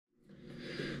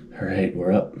All right,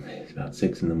 we're up. It's about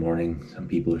 6 in the morning. Some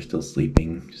people are still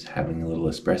sleeping, just having a little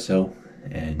espresso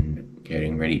and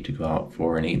getting ready to go out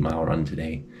for an 8-mile run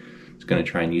today. Just gonna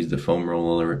try and use the foam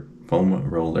roller a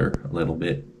little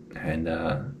bit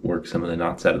and work some of the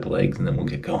knots out of the legs, and then we'll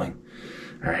get going.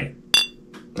 All right,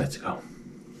 let's go.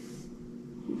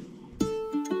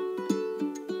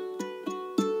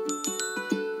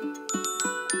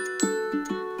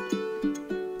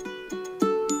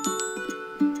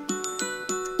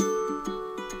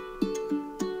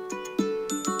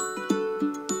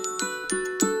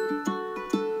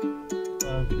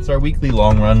 It's our weekly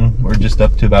long run. We're just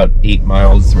up to about 8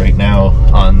 miles right now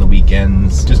on the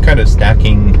weekends. Just kind of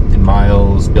stacking in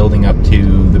miles, building up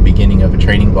to the beginning of a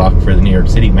training block for the New York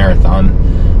City Marathon,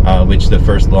 which the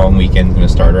first long weekend is going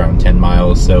to start around 10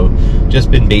 miles. So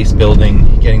just been base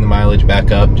building, getting the mileage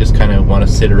back up. Just kind of want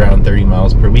to sit around 30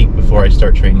 miles per week before I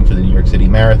start training for the New York City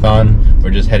Marathon. We're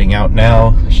just heading out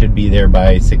now. Should be there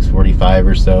by 6:45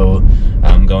 or so.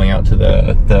 Going out to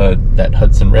that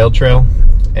Hudson Rail Trail.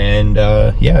 And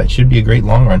yeah, it should be a great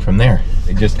long run from there.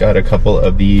 I just got a couple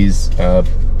of these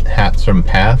hats from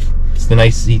Path. It's the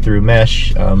nice see-through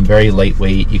mesh, very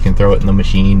lightweight. You can throw it in the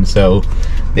machine. So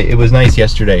it was nice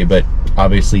yesterday, but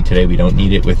obviously today we don't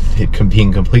need it, with it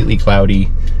being completely cloudy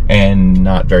and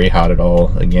not very hot at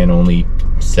all. Again, only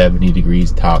 70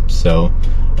 degrees tops. So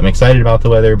I'm excited about the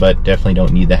weather, but definitely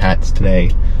don't need the hats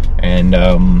today. And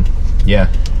yeah,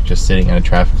 just sitting at a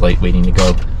traffic light waiting to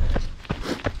go.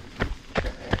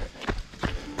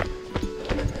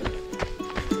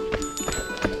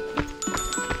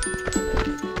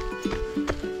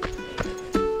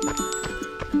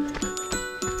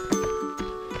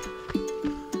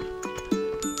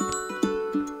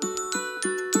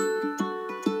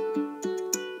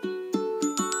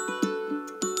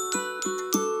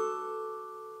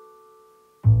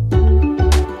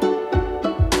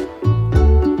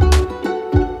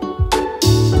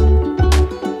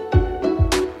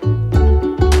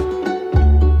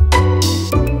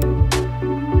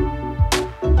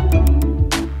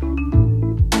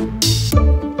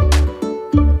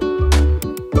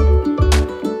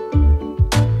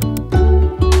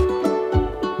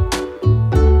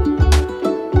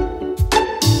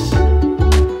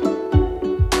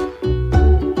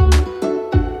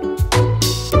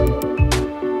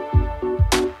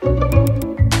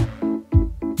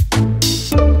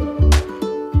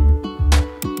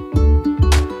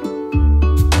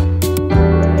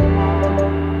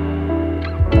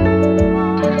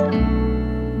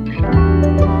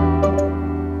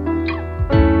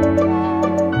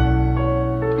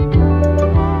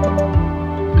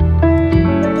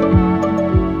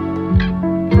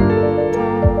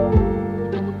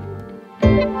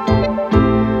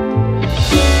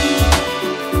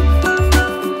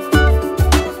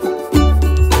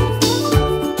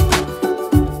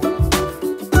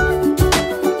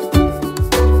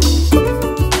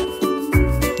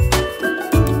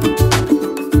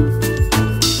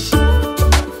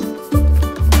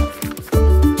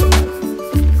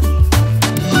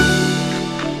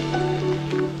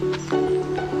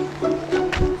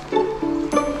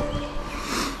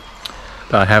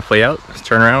 About halfway out, let's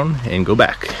turn around and go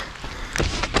back.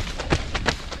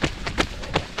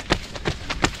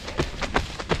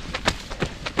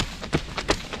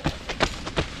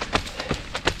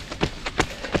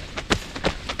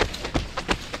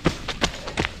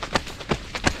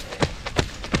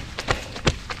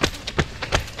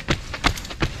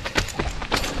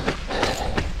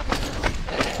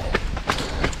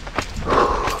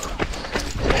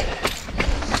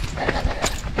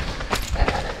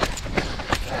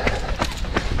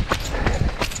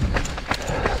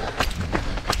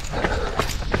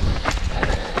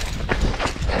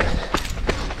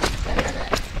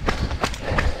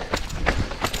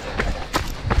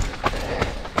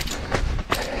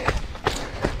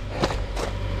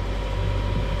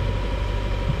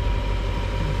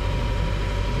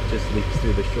 Just leaks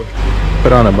through the short.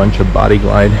 Put on a bunch of body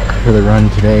glide for the run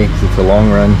today because it's a long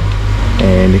run,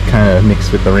 and it kind of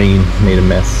mixed with the rain, made a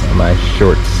mess on my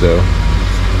shorts. So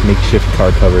makeshift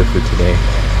car cover for today,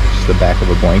 just the back of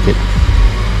a blanket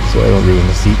so I don't ruin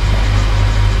the seat.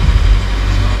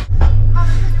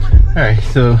 All right,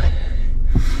 so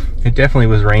it definitely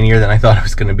was rainier than I thought it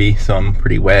was going to be, so I'm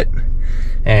pretty wet.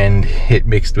 And it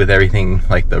mixed with everything,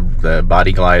 like the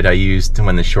body glide I used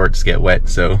when the shorts get wet.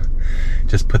 So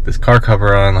just put this car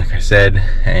cover on, like I said,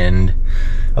 and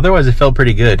otherwise it felt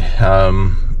pretty good.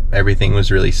 everything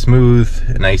was really smooth,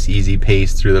 a nice easy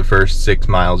pace through the first 6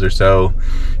 miles or so.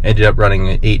 Ended up running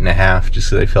at 8.5 just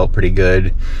because I felt pretty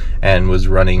good, and was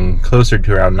running closer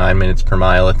to around 9 minutes per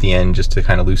mile at the end just to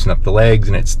kind of loosen up the legs,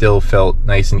 and it still felt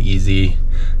nice and easy,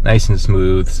 nice and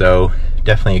smooth. So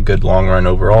definitely a good long run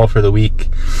overall for the week.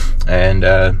 And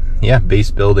yeah,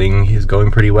 base building is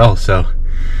going pretty well, so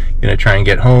gonna try and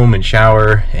get home and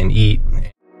shower and eat.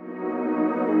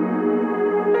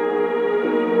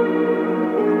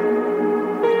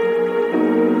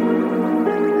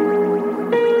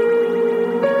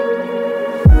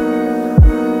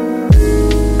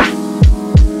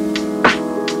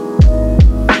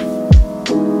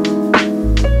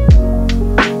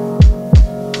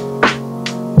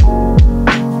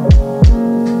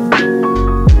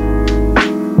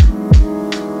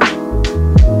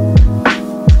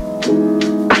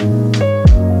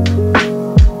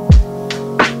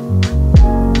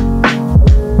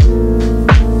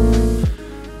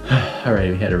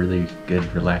 Alright, we had a really good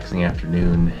relaxing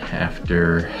afternoon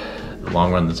after the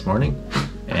long run this morning,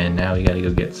 and now we gotta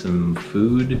go get some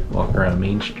food, walk around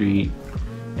Main Street,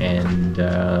 and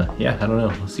yeah, I don't know,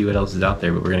 we'll see what else is out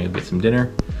there, but we're gonna go get some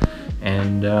dinner,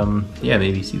 and yeah,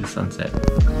 maybe see the sunset.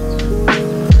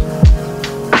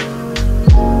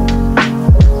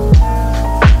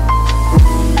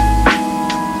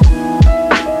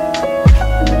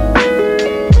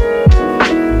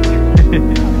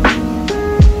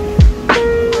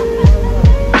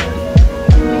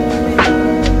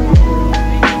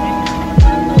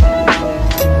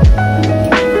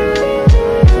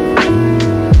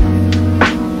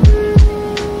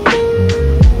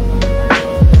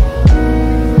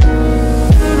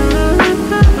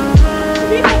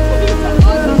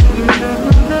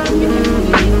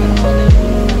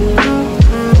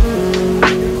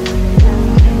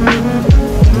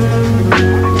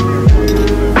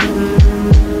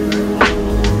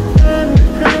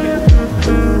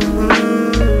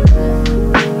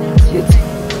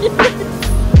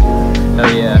 Oh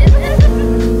yeah.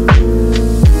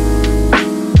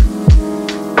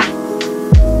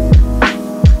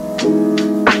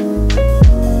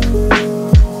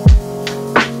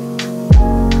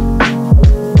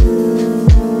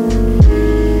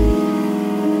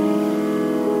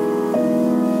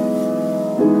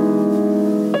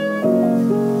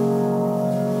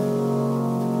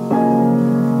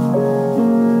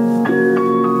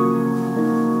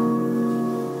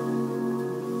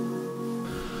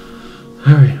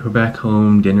 Alright, we're back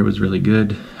home. Dinner was really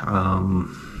good.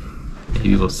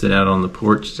 Maybe we'll sit out on the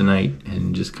porch tonight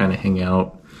and just kind of hang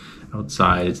out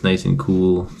outside. It's nice and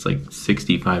cool. It's like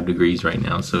 65 degrees right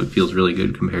now, so it feels really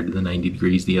good compared to the 90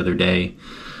 degrees the other day.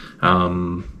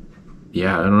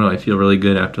 Yeah, I don't know. I feel really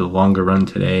good after the longer run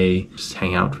today. Just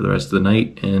hang out for the rest of the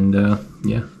night, and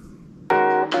yeah.